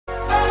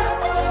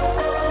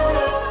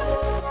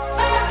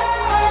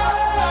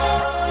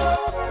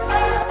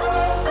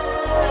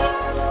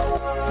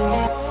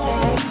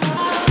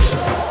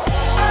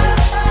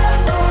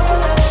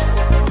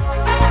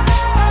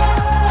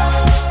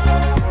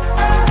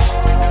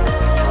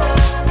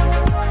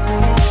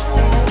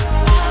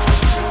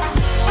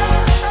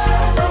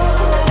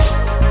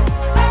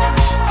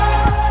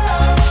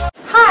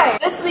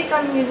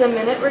a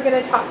minute, we're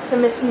going to talk to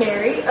Miss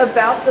Mary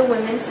about the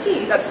Women's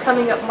Tea. That's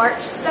coming up March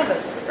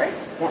 7th, right?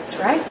 That's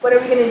right. What are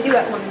we going to do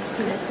at Women's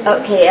Tea, Miss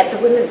Mary? Okay, at the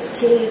Women's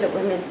Tea, the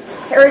Women's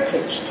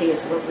Heritage Tea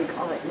is what we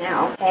call it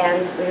now.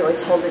 And we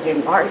always hold it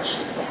in March.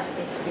 That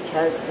is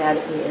because that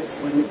is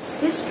Women's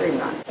History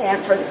Month.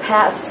 And for the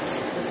past,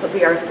 this will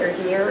be our third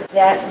year,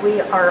 that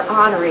we are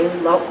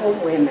honoring local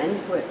women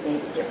who have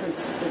made a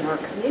difference in our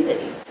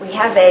community. We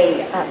have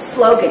a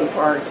slogan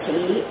for our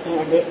tea,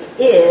 and it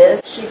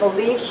is, "She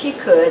believed she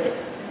could,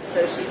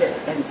 so she did."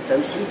 And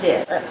so she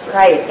did. That's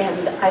right.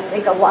 And I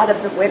think a lot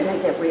of the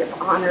women that we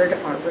have honored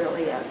are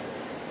really a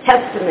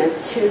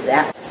testament to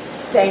that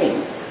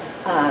saying.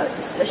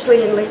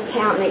 Especially in Lee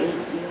County,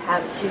 you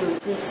have to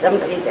be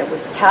somebody that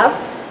was tough,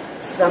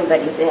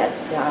 somebody that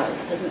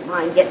didn't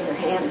mind getting their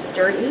hands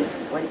dirty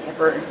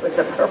whenever it was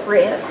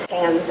appropriate,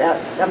 and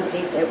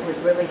somebody that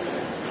would really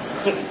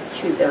stick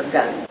to their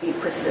gun, be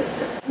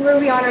persistent. Who are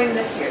we honoring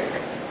this year?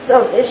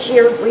 So this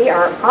year we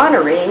are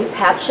honoring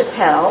Pat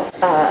Chappelle,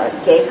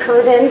 Gay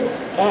Curtin,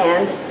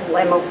 and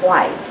Lemma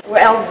White.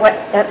 Well,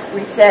 as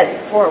we said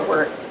before,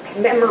 we're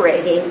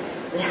commemorating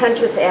the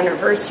 100th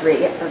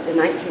anniversary of the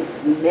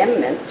 19th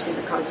Amendment to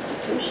the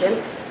Constitution,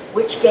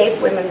 which gave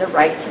women the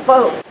right to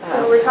vote.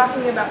 So we're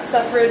talking about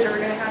suffrage, or we're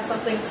going to have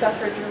something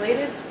suffrage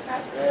related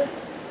at the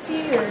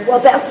tea? Or? Well,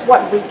 that's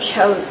what we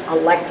chose,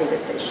 elected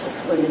officials,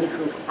 women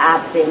who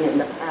have been in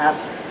the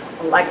past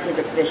elected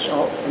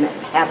officials and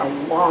have had a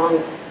long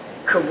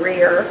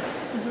career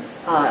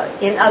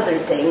in other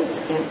things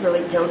and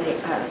really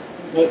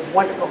made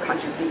wonderful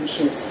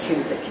contributions to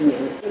the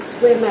community. These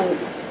women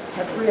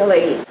have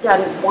really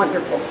done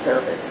wonderful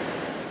service,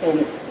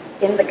 and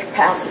in the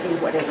capacity,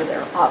 whatever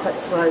their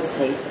office was,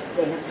 they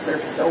have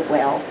served so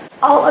well.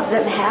 All of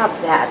them have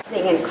that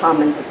thing in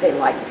common, that they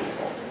like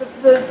people.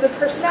 The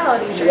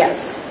personality traits.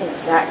 Yes,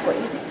 exactly.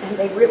 And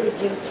they really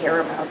do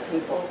care about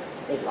people.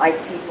 They like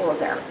people,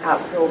 they're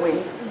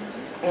outgoing,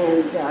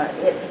 and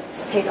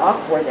it's paid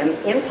off for them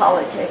in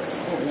politics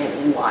and then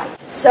in life.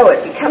 So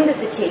if you come to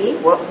the tea,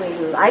 what we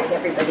like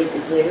everybody to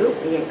do,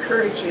 we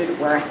encourage you to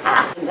wear a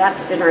hat. And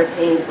that's been our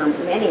theme for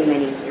many,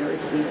 many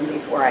years, even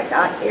before I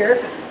got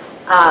here,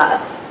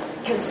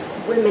 because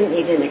women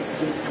need an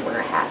excuse to wear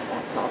a hat.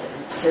 That's all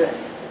there is to it.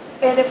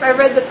 And if I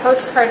read the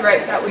postcard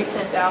right that we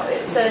sent out,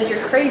 it says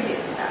your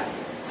craziest hat.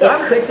 So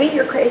it could be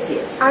your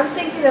craziest. I'm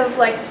thinking of,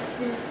 like,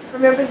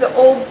 remember the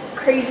old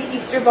crazy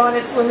Easter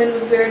bonnets women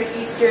would wear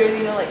to Easter?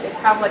 You know, like they'd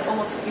have like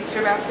almost an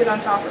Easter basket on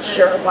top of it.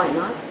 Sure, why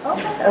not?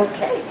 Okay.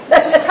 Okay.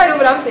 That's just kind of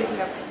what I'm thinking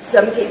of.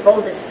 Some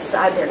people just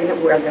decide they're going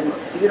to wear the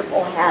most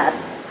beautiful hat.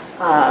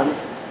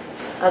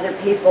 Other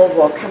people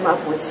will come up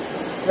with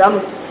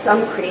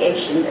some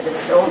creation that is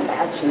so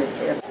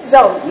imaginative.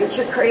 So use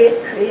your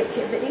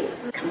creativity.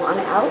 Come on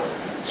out.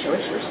 Show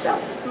us your stuff.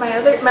 My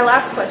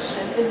last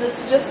question, is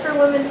this just for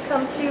women to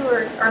come to,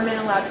 or are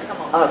men allowed to come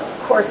also? Of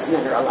course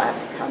men are allowed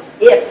to come,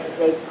 if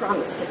they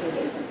promise to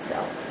behave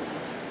themselves.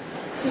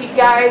 See,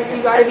 guys,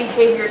 you got to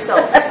behave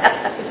yourselves.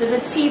 This is a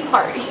tea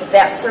party.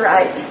 That's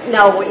right.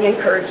 No, we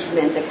encourage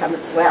men to come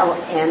as well,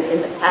 and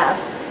in the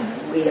past,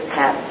 we have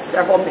had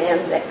several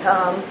men that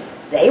come.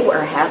 They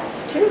wear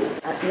hats too.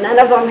 None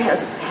of them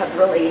have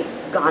really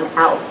gone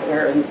out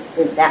there and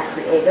been that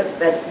creative,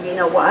 but you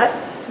know what?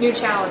 New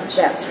challenge.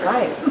 That's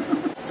right.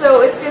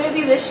 So it's going to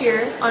be this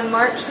year on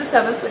March the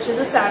 7th, which is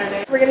a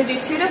Saturday. We're going to do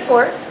 2 to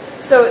 4.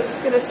 So it's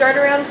going to start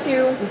around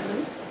 2.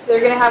 They're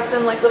going to have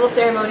some like little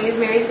ceremonies.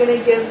 Mary's going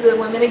to give the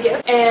women a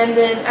gift. And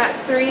then at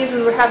 3 is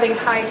when we're having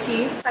high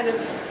tea, kind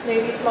of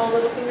maybe small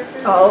little finger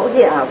foods. Oh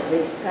yeah,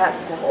 we've got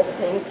the whole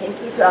thing,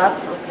 pinkies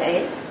up,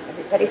 okay?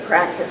 Everybody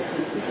practice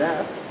pinkies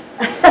up.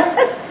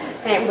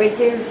 And we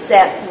do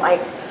set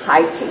like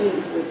high tea.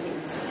 We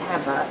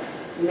have a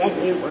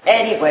menu.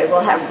 Anyway, we'll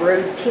have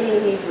brewed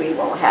tea, we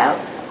will have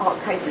all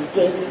kinds of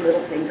dainty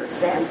little finger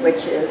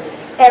sandwiches,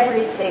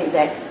 everything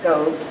that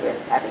goes with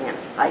having a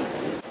high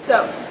tea.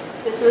 So,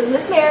 this was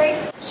Miss Mary.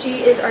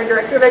 She is our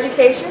Director of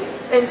Education,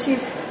 and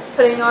she's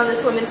putting on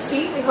this Women's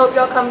Tea. We hope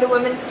y'all come to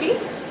Women's Tea,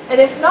 and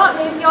if not,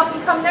 maybe y'all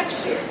can come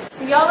next year.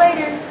 See y'all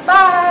later.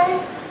 Bye!